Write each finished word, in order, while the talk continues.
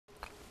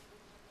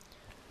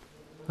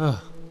Oh,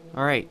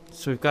 alright,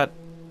 so we've got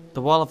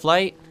the wall of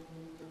light.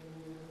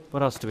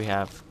 What else do we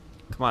have?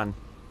 Come on.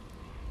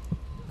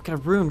 We've got a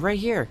rune right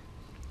here.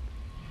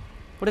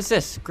 What is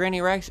this? Granny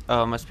Rags?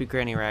 Oh, it must be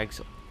Granny Rags'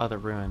 other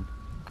rune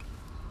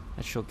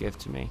that she'll give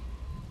to me.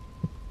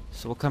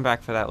 So we'll come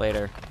back for that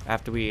later.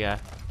 After we, I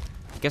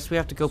guess we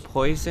have to go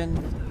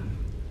poison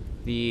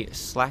the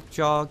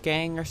Slackjaw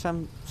gang or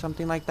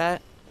something like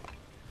that.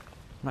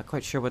 I'm not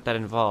quite sure what that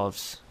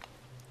involves.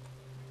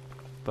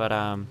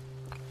 But,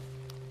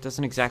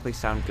 doesn't exactly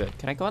sound good.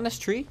 Can I go on this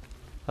tree?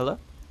 Hello?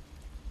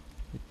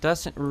 It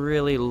doesn't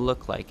really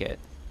look like it.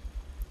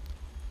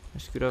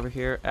 Let's scoot over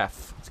here.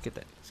 F. Let's get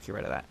that. Let's get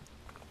rid of that.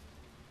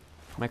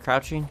 Am I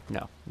crouching?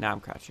 No. Now I'm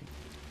crouching.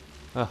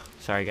 Oh,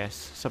 sorry guys.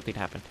 Something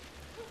happened.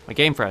 My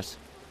game froze.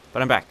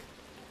 But I'm back.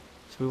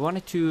 So we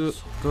wanted to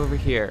go over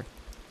here.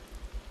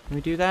 Can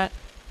we do that?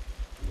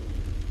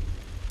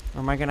 Or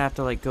am I gonna have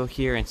to like go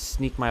here and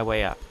sneak my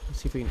way up? Let's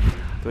see if we can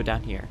go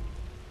down here.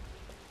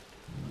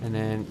 And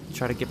then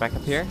try to get back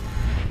up here.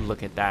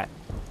 Look at that.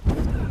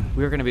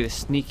 We're gonna be the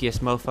sneakiest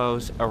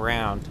mofos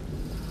around.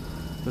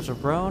 There's a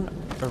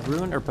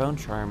rune or bone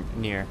charm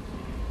near.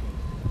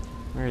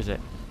 Where is it?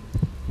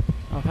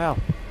 Oh hell.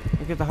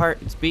 Look at the heart,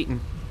 it's beating.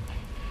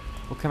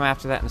 We'll come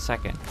after that in a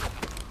second.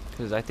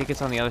 Because I think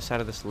it's on the other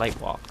side of this light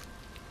wall.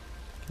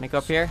 Can I go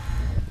up here?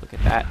 Look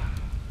at that.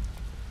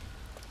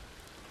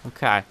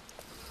 Okay.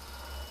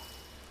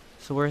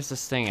 So where's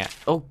this thing at?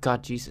 Oh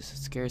god, Jesus, it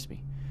scares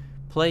me.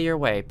 Play your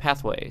way,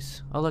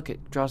 pathways. Oh look,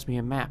 it draws me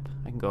a map.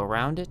 I can go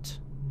around it.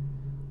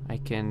 I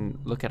can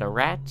look at a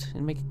rat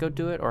and make it go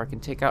do it, or I can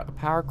take out a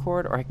power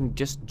cord, or I can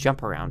just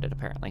jump around it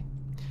apparently.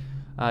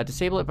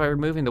 Disable it by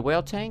removing the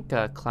whale tank,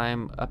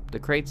 climb up the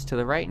crates to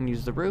the right and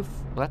use the roof.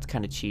 Well, that's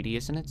kind of cheaty,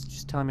 isn't it? It's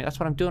just telling me that's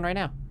what I'm doing right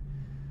now.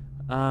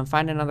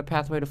 Find another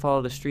pathway to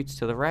follow the streets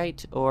to the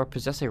right, or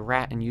possess a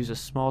rat and use a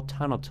small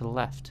tunnel to the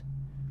left.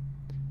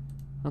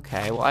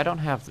 Okay, well I don't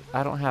have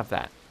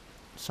that.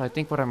 So I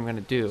think what I'm gonna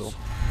do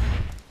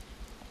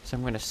is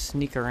I'm gonna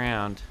sneak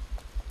around.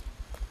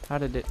 How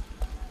did it?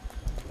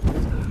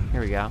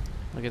 Here we go.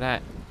 Look at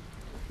that.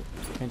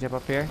 Can I jump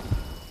up here?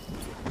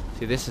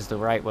 See, this is the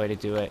right way to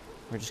do it.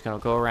 We're just gonna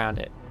go around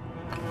it.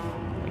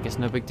 I guess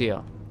no big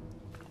deal.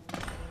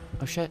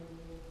 Oh shit.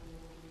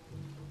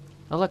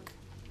 Oh look.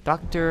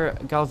 Dr.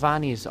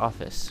 Galvani's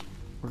office.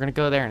 We're gonna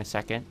go there in a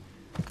second.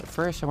 But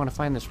first I wanna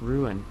find this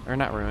ruin. Or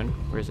not ruin.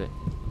 Where is it?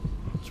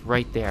 It's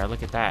right there.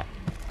 Look at that.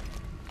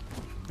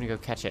 I'm gonna go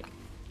catch it.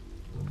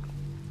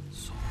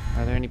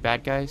 Are there any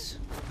bad guys?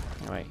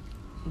 Oh, wait.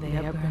 They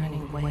are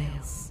burning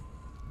whales.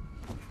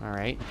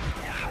 Alright.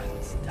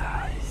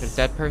 There's a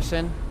dead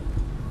person?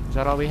 Is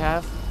that all we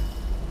have?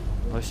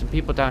 Well, there's some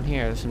people down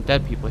here. There's some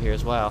dead people here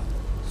as well.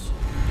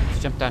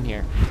 Let's jump down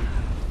here.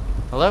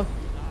 Hello?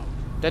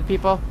 Dead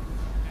people?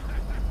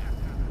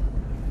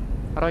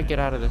 How do I get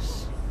out of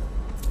this?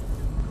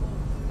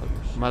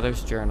 Look,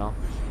 Mother's journal.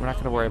 We're not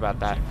going to worry about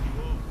that.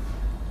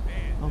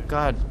 Oh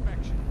god.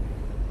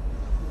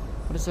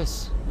 What is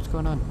this? What's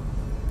going on?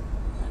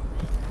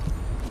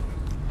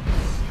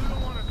 You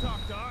don't want to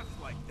talk to us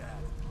like that.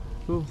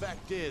 Who?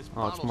 Fact is,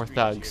 Oh, it's Bottle more Street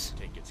is here thugs. to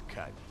take its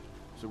cut.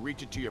 So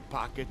reach into your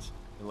pockets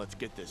and let's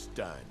get this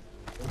done.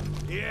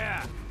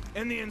 Yeah,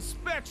 and the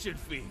inspection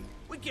fee.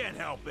 We can't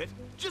help it.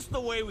 Just the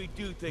way we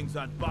do things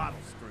on Bottle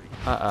Street.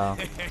 Uh-oh.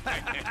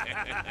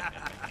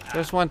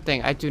 There's one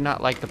thing. I do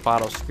not like the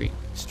Bottle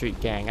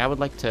Street gang. I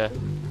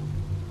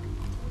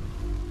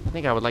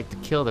think I would like to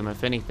kill them,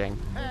 if anything.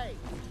 Hey.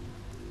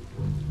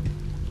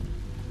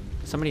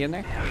 Somebody in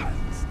there?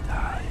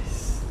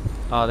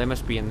 Oh, they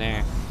must be in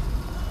there.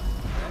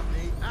 Let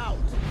me out.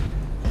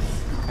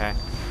 Okay.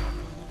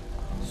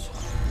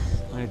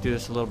 I'm gonna do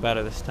this a little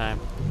better this time.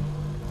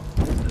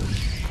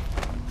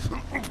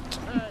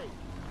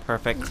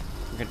 Perfect.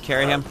 I'm gonna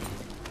carry him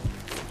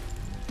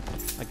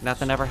like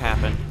nothing ever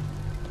happened.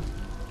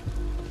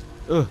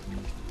 Ugh.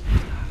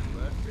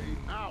 Let me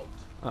out.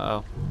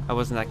 Uh-oh. That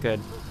wasn't that good.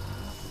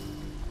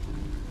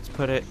 Let's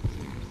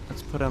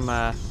put him,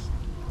 can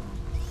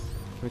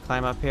we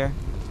climb up here?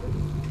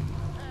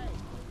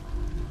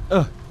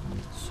 Ugh.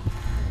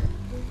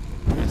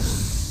 I'm gonna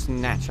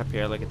snatch up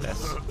here, look at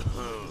this.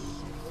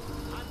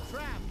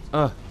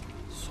 Ugh.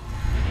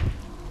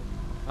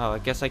 Oh, I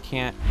guess I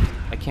can't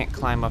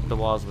climb up the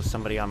walls with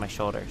somebody on my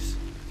shoulders.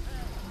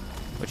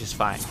 Which is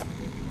fine.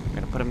 I'm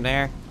gonna put him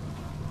there.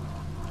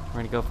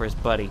 We're gonna go for his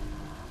buddy.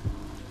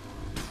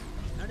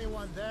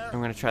 Anyone there?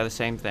 I'm gonna try the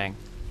same thing.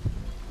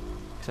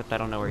 Except I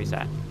don't know where he's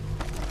at.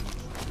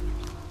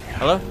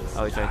 Hello?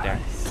 Oh, he's right there.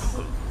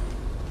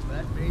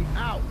 Let me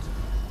out.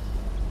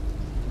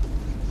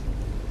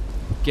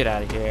 Get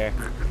out of here.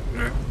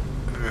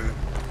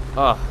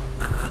 Oh,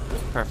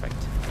 perfect.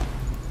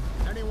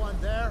 Anyone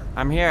there?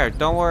 I'm here.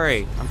 Don't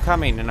worry. I'm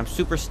coming, and I'm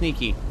super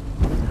sneaky.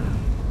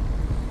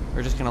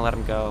 We're just gonna let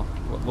him go.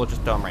 We'll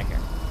just throw him right here.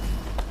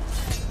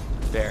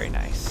 Very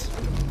nice.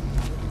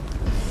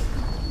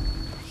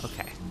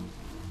 Okay.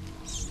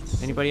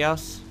 Anybody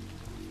else?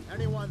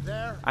 Anyone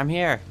there? I'm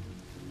here.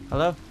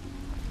 Hello?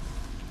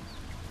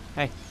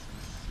 Hey.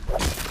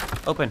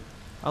 Open.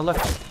 Oh, look.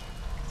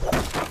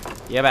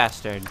 You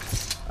bastard.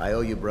 I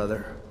owe you,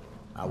 brother.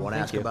 I won't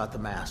thank ask you. about the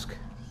mask.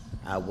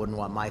 I wouldn't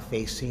want my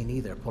face seen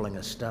either, pulling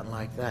a stunt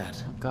like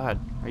that. Oh God,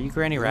 are you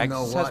Granny You Rags'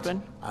 know what?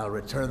 husband? I'll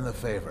return the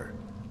favor.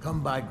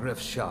 Come by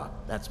Griff's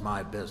shop. That's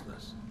my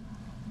business.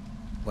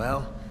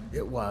 Well,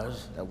 it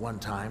was at one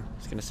time. I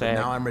was gonna but say.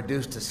 now I'm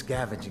reduced to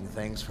scavenging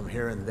things from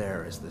here and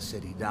there as the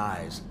city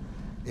dies.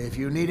 If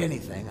you need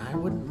anything, I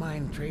wouldn't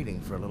mind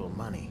trading for a little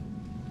money.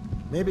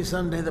 Maybe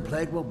someday the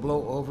plague will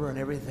blow over and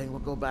everything will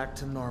go back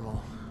to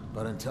normal.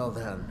 But until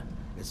then,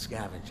 it's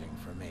scavenging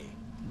for me.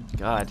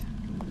 God.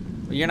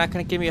 Well, you're not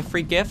gonna give me a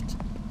free gift?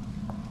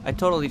 I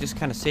totally just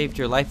kind of saved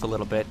your life a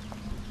little bit.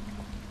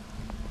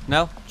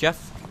 No? Jeff?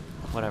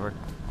 Whatever.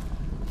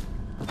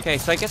 Okay,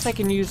 so I guess I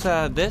can use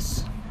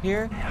this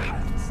here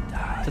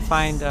to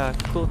find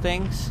cool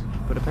things,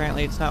 but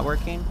apparently it's not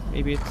working.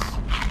 Maybe it's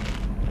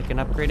like an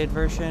upgraded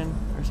version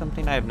or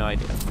something. I have no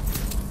idea.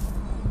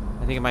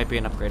 I think it might be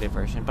an upgraded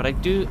version, but I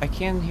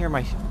can hear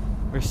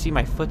or see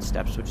my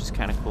footsteps, which is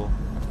kind of cool.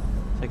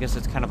 So I guess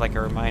it's kind of like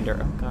a reminder.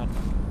 Oh God.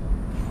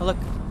 Oh look.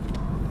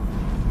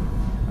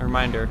 A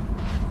reminder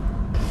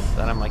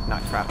that I'm like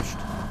not crouched.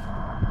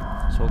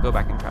 So we'll go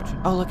back and crouch.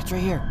 Oh look, it's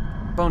right here.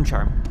 Bone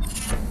charm.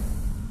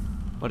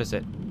 What is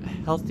it?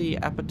 Healthy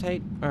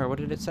appetite? Or what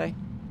did it say?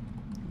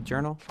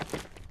 Journal?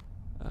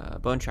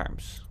 Bone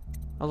charms.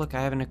 Oh look,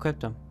 I haven't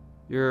equipped them.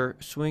 Your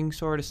swing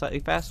sword is slightly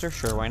faster?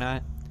 Sure, why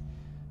not?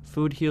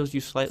 Food heals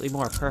you slightly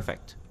more.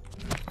 Perfect.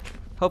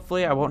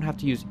 Hopefully I won't have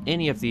to use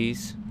any of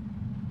these.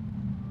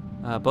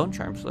 Bone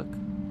charms, look.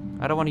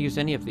 I don't want to use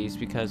any of these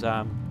because,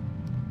 I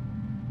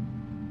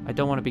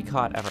don't want to be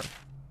caught ever.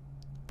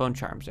 Bone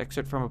charms.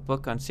 Excerpt from a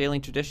book on sailing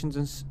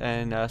traditions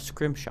and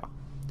scrimshaw.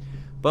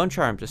 Bone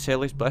charms, a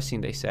sailor's blessing,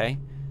 they say.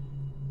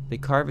 The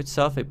carving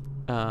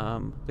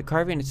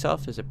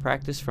itself is a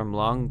practice from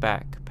long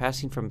back,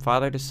 passing from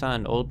father to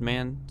son, old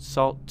man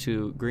salt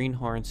to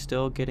greenhorn,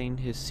 still getting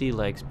his sea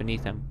legs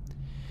beneath him.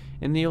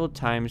 In the old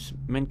times,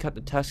 men cut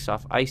the tusks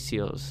off ice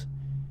seals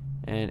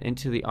and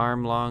into the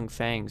arm-long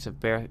fangs of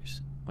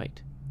bears.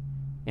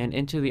 And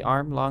into the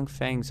arm-long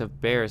fangs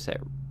of bears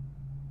that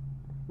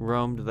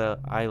roamed the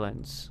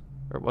islands,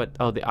 or what?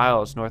 Oh, the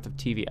isles north of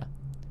Tevia.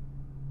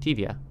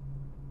 Tevia,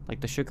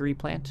 like the sugary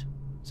plant.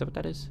 Is that what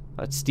that is?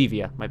 Oh, it's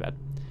stevia. My bad.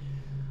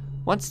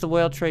 Once the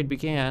whale trade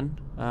began,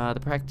 the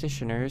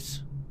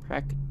practitioners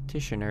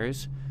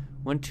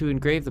went to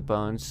engrave the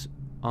bones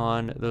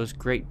on those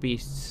great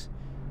beasts,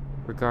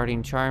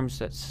 regarding charms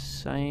that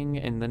sang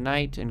in the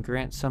night and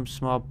grant some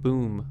small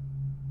boon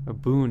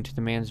to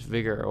the man's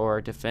vigor or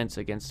defense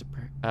against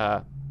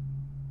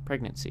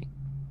pregnancy.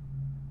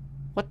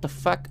 What the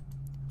fuck?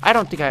 I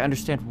don't think I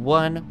understand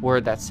one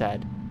word that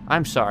said.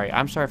 I'm sorry.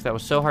 I'm sorry if that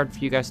was so hard for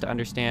you guys to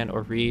understand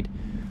or read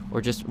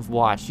or just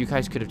watch. You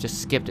guys could have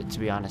just skipped it, to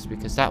be honest,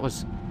 because that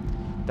was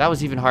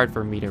even hard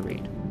for me to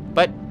read.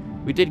 But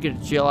we did get a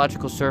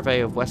geological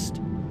survey of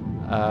West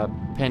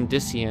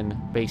Pandician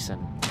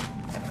Basin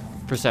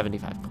for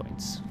 75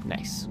 points.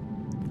 Nice.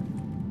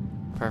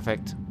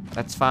 Perfect.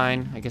 That's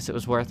fine. I guess it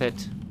was worth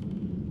it.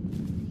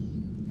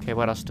 Okay,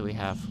 what else do we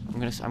have? I'm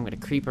gonna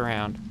creep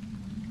around.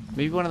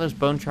 Maybe one of those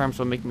bone charms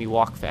will make me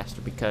walk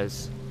faster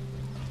because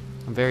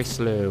I'm very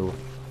slow.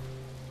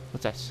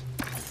 What's this?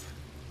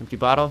 Empty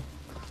bottle?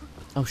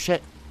 Oh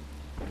shit.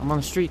 I'm on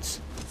the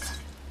streets.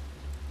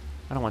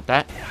 I don't want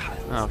that.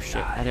 Oh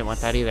shit. I didn't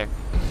want that either.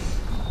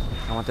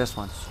 I want this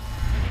one.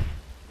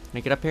 Can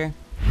I get up here?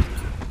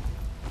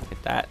 Look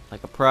at that.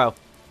 Like a pro.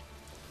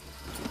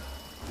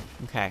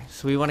 Okay,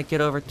 so we want to get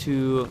over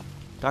to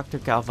Dr.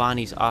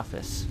 Galvani's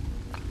office.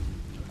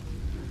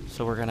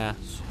 So we're gonna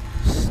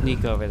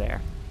sneak over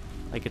there.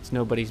 Like it's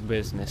nobody's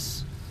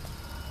business.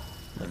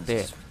 Like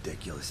This is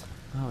ridiculous.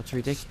 Oh, it's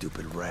ridiculous.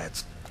 Stupid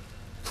rats.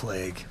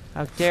 Plague.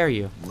 How dare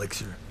you?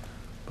 Elixir.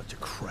 Bunch of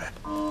crap.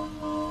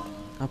 Oh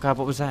god,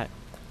 what was that?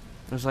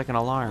 It was like an I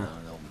alarm.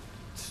 don't know.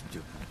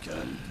 Stupid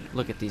god.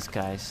 Look at these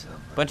guys.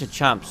 Bunch of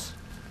chumps.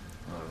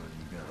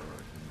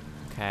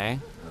 Okay.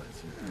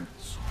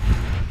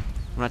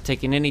 I'm not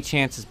taking any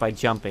chances by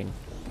jumping.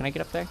 Can I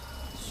get up there?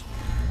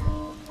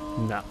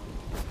 No.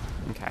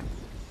 Okay.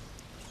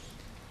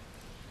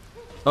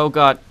 Oh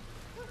god.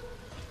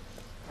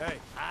 Hey,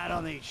 I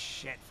don't need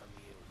shit from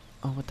you.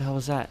 Oh, what the hell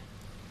was that?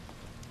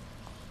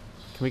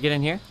 Can we get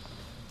in here?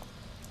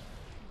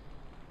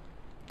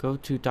 Go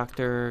to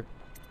Dr.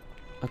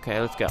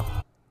 Okay, let's go.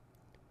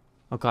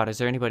 Oh god, is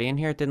there anybody in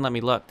here? It didn't let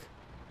me look.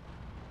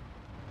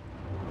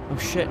 Oh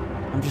shit,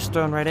 I'm just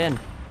thrown right in.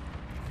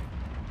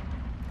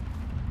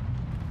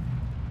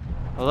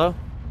 Hello?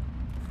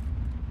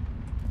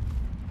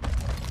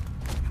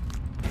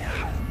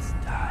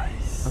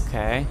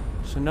 Okay,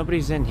 so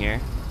nobody's in here.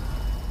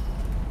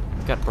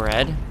 We've got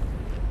bread.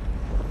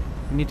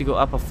 We need to go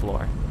up a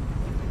floor.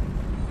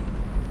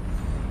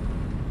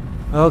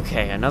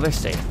 Okay, another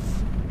safe.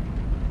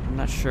 I'm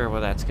not sure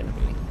what that's gonna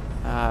be.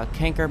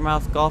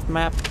 Cankermouth golf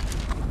map.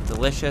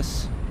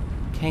 Delicious.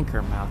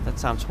 Cankermouth, that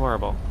sounds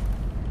horrible.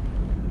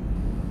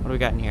 What do we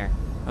got in here?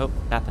 Oh,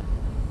 nothing.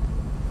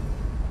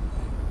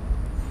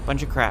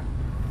 Bunch of crap.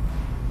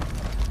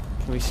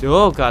 Can we see?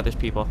 Oh god, there's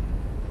people.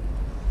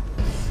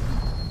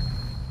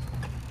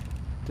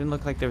 Didn't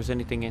look like there was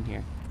anything in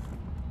here.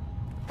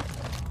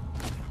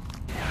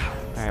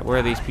 Alright, where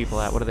are these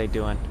people at? What are they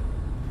doing?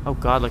 Oh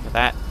god, look at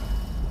that.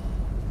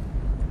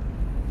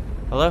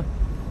 Hello?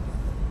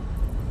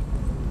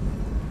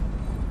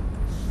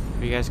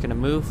 Are you guys gonna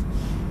move?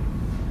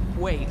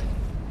 Wait,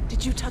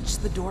 did you touch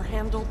the door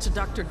handle to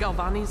Dr.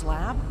 Galvani's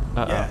lab?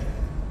 Uh-oh. Yeah,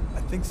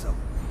 I think so.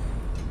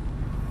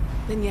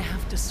 Then you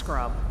have to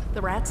scrub.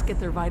 The rats get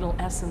their vital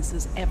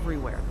essences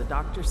everywhere, the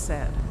doctor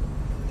said.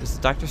 Is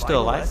the doctor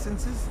still Vital alive?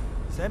 essences?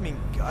 Does that mean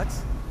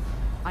guts?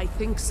 I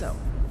think so.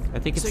 I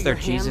think it's So their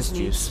your Jesus hands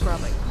need juice.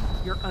 scrubbing.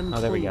 You're unclean.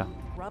 Oh, there we go.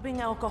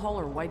 Rubbing alcohol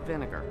or white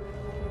vinegar.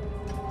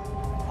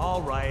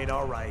 All right,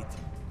 all right.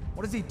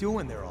 What is he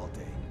doing there all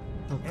day?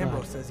 Oh, God.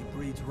 Ambrose says he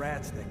breeds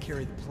rats that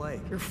carry the plague.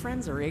 Your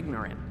friends are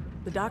ignorant.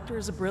 The doctor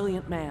is a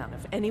brilliant man.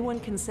 If anyone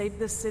can save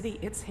this city,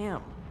 it's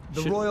him.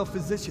 The Should- royal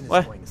physician is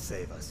What? going to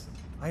save us.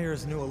 I hear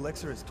his new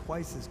elixir is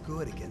twice as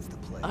good against the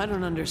plague. I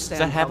don't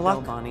understand that how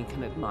Havelock? Galvani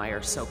can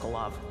admire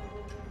Sokolov.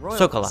 Royal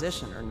Sokolov.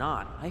 physician or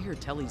not, I hear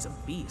Telly's a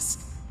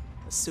beast.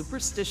 A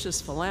superstitious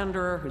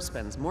philanderer who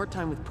spends more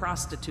time with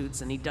prostitutes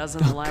than he does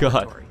in the Oh, God.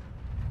 laboratory.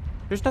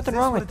 There's Is nothing this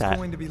wrong what with it's that.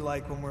 going to be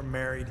like when we're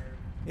married?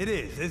 It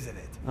is, isn't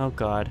it? Oh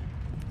god.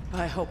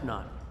 I hope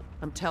not.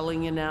 I'm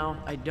telling you now,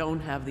 I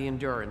don't have the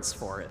endurance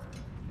for it.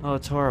 Oh,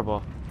 it's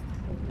horrible.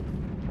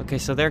 Okay,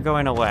 so they're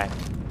going away.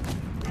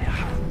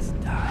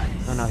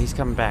 Oh no, he's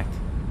coming back.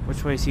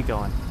 Which way is he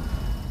going?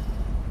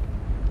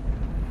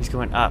 He's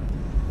going up.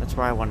 That's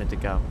where I wanted to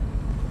go.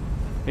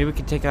 Maybe we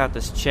can take out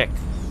this chick.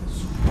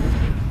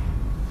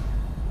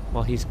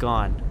 Well, he's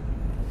gone.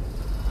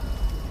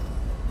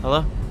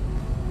 Hello?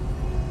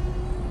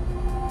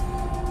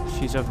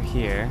 She's over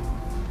here.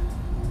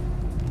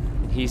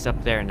 And he's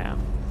up there now.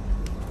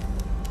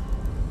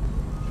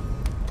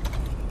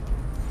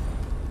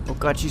 Oh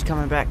god, she's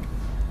coming back.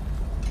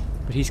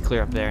 But he's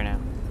clear up there now.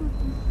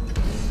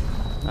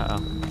 Uh-oh.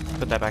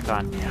 Put that back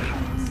on.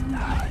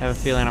 I have a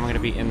feeling I'm gonna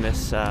be in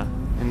this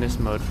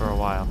mode for a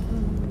while.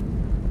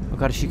 Oh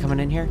god, is she coming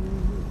in here?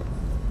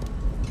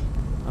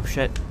 Oh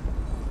shit.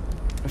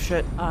 Oh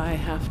shit. I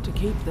have to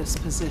keep this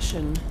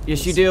position.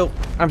 Yes, you do.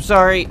 I'm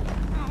sorry.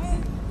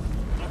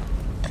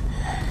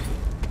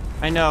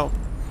 I know.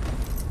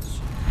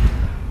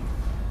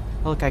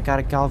 Oh, look, I got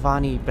a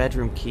Galvani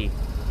bedroom key.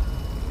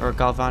 Or a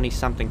Galvani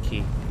something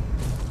key.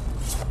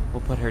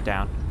 We'll put her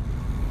down.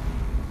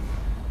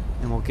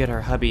 And we'll get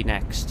our hubby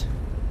next.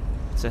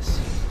 What's this?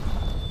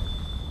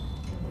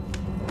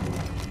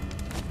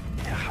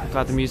 Oh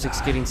god, the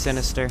music's getting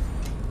sinister.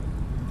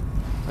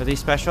 Are these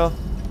special?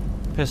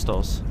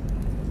 Pistols.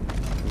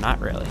 Not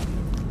really.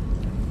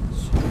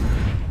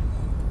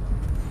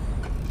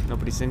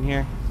 Nobody's in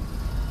here.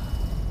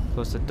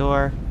 Close the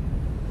door.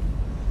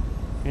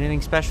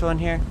 Anything special in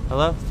here?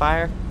 Hello?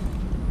 Fire?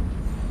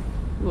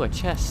 Ooh, a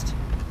chest.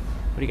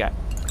 What do you got?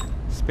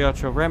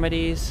 Spiritual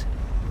remedies.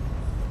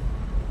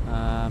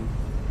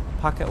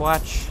 Pocket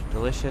watch.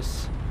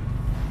 Delicious.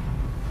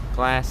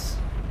 Glass.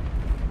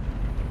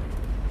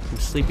 Some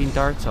sleeping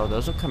darts. Oh,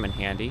 those will come in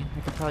handy.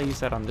 I could probably use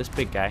that on this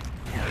big guy.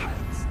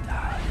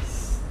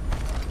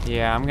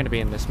 Yeah, I'm gonna be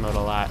in this mode a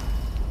lot.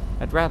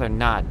 I'd rather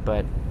not,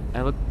 but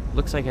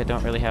looks like I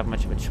don't really have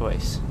much of a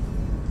choice.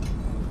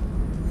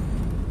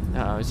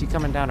 Uh-oh, is he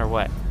coming down or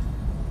what?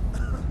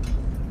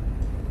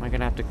 Am I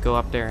gonna have to go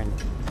up there and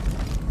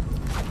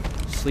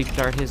sleep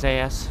dart his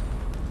ass?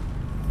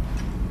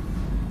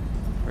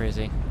 Where is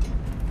he?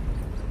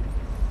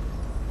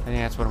 I think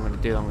that's what I'm gonna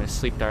do. I'm gonna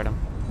sleep dart him.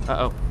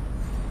 Uh-oh.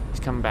 He's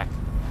coming back.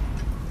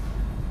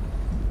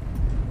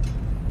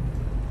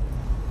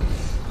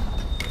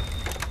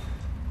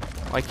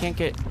 Well, I can't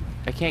get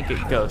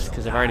ghost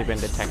because I've already been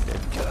detected.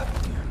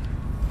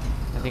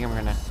 I think I'm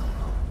gonna.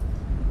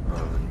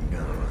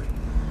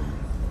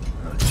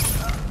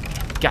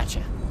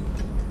 Gotcha.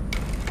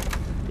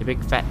 You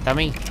big fat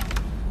dummy.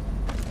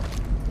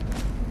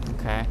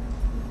 Okay.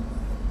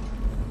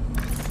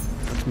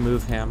 Let's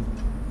move him.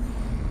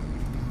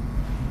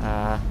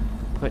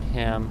 Put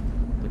him.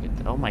 Look at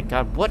that. Oh my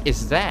god, what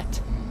is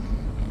that?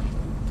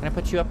 Can I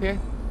put you up here?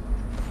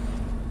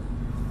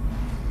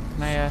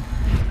 Can I,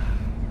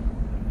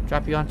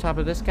 drop you on top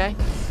of this guy?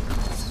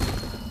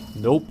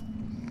 Nope.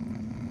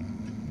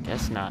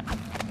 Guess not.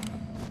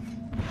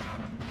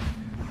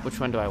 Which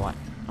one do I want?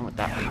 I want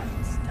that one.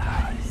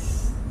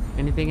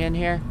 Anything in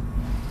here?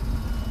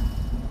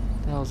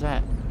 What the hell is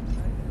that?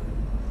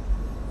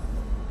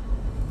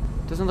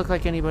 Doesn't look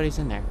like anybody's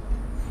in there.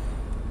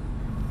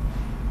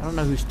 I don't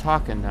know who's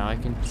talking though. I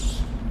can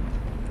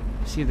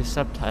see the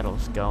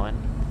subtitles going.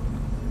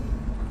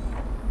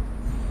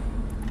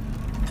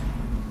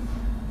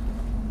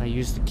 I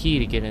used the key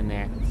to get in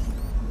there.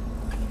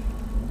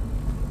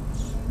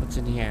 What's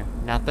in here?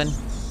 Nothing?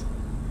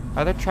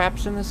 Are there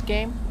traps in this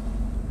game?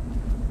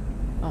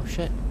 Oh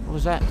shit, what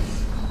was that?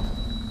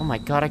 Oh my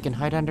god, I can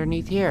hide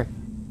underneath here.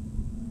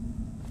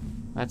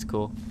 That's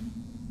cool.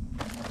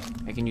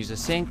 I can use a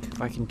sink,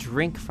 or I can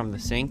drink from the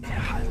sink.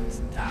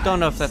 Don't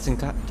know if that's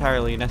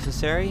entirely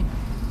necessary.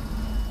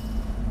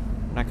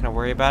 I'm not gonna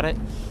worry about it.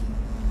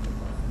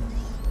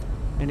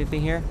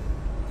 Anything here?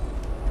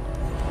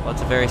 Well,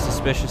 it's a very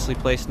suspiciously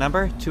placed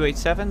number.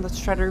 287. Let's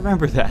try to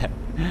remember that.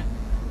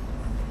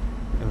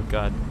 Oh,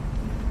 God.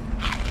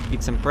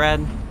 Eat some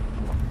bread.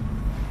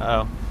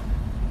 Uh oh.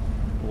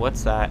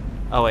 What's that?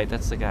 Oh, wait,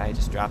 that's the guy I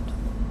just dropped.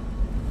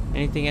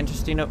 Anything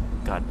interesting? Oh,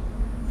 God.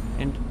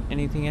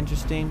 Anything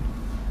interesting?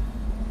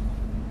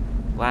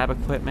 Lab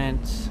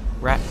equipment.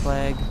 Rat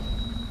plague.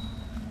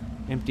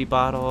 Empty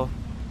bottle.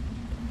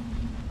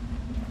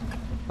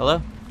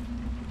 Hello?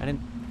 I don't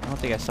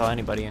think I saw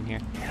anybody in here.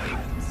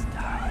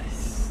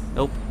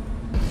 Nope.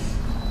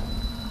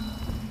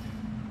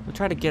 We'll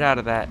try to get out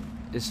of that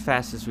as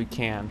fast as we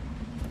can.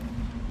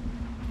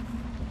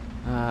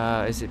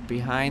 Is it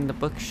behind the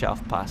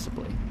bookshelf,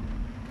 possibly?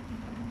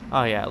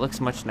 Oh yeah, it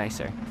looks much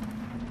nicer.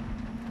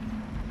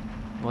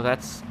 Well,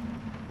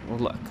 well,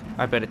 look.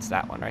 I bet it's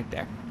that one right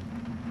there.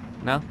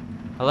 No?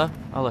 Hello?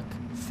 Oh, look.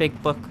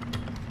 Fake book.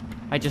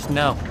 I just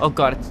know. Oh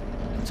god,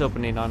 it's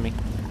opening on me.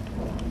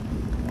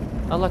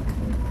 Oh look.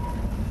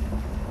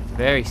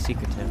 Very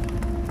secretive.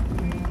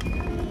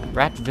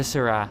 Rat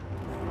viscera.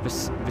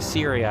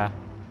 Visceria.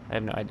 I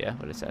have no idea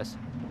what it says.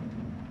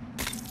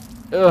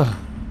 Ugh.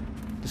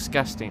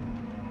 Disgusting.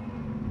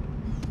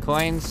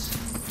 Coins.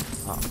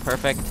 Oh,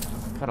 perfect.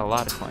 Got a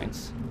lot of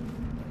coins.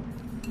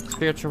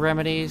 Spiritual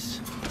remedies.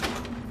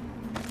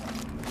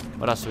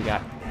 What else do we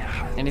got?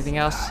 Anything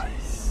else? I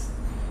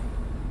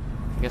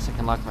guess I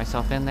can lock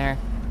myself in there.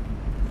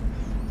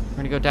 We're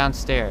gonna go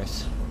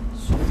downstairs.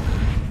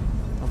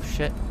 Oh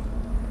shit.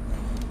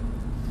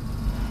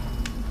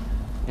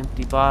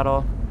 Empty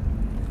bottle.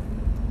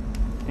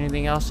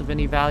 Anything else of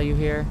any value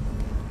here?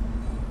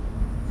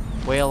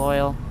 Whale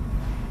oil.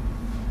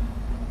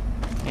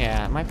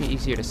 Yeah, it might be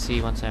easier to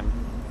see once I'm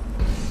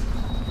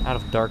out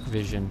of dark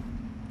vision.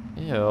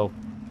 Ew.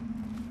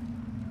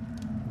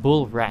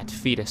 Bull rat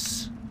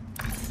fetus.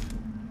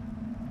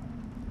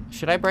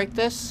 Should I break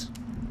this?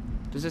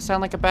 Does it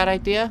sound like a bad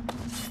idea?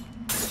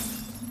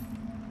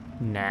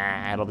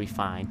 Nah, it'll be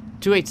fine.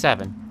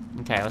 287.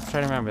 Okay, let's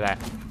try to remember that.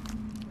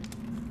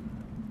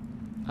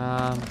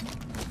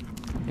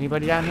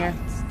 Anybody down here?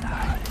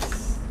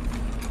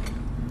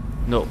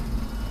 No.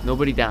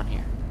 Nobody down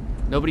here.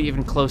 Nobody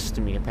even close to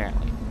me,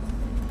 apparently.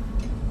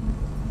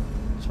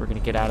 So we're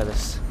gonna get out of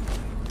this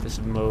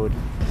mode.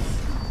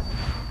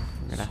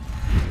 We're gonna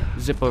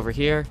zip over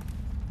here.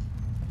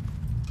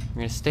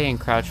 We're gonna stay in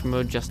crouch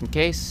mode just in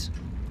case.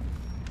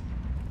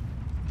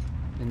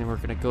 And then we're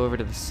gonna go over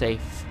to the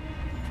safe.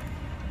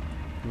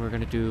 And we're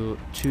gonna do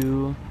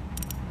 2,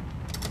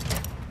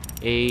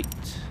 8,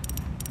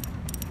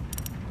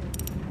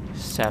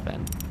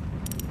 7.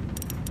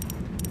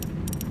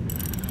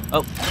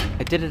 Oh,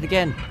 I did it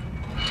again.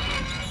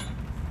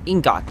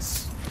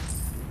 Ingots.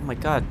 Oh my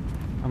god.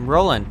 I'm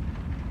rolling.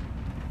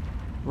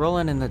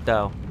 Rolling in the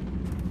dough.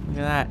 Look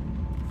at that.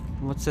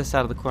 What's this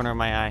out of the corner of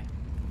my eye?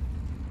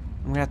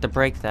 I'm gonna have to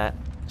break that,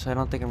 so I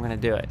don't think I'm gonna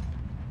do it.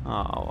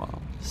 Oh,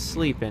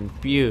 sleeping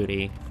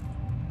beauty.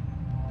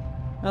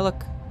 Oh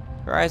look,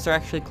 her eyes are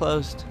actually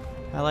closed.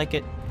 I like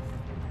it.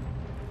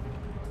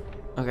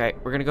 Okay,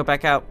 we're gonna go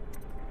back out.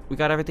 We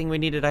got everything we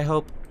needed, I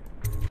hope.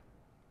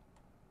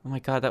 Oh my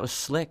god, that was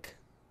slick.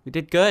 We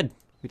did good.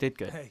 We did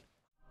good. Hey,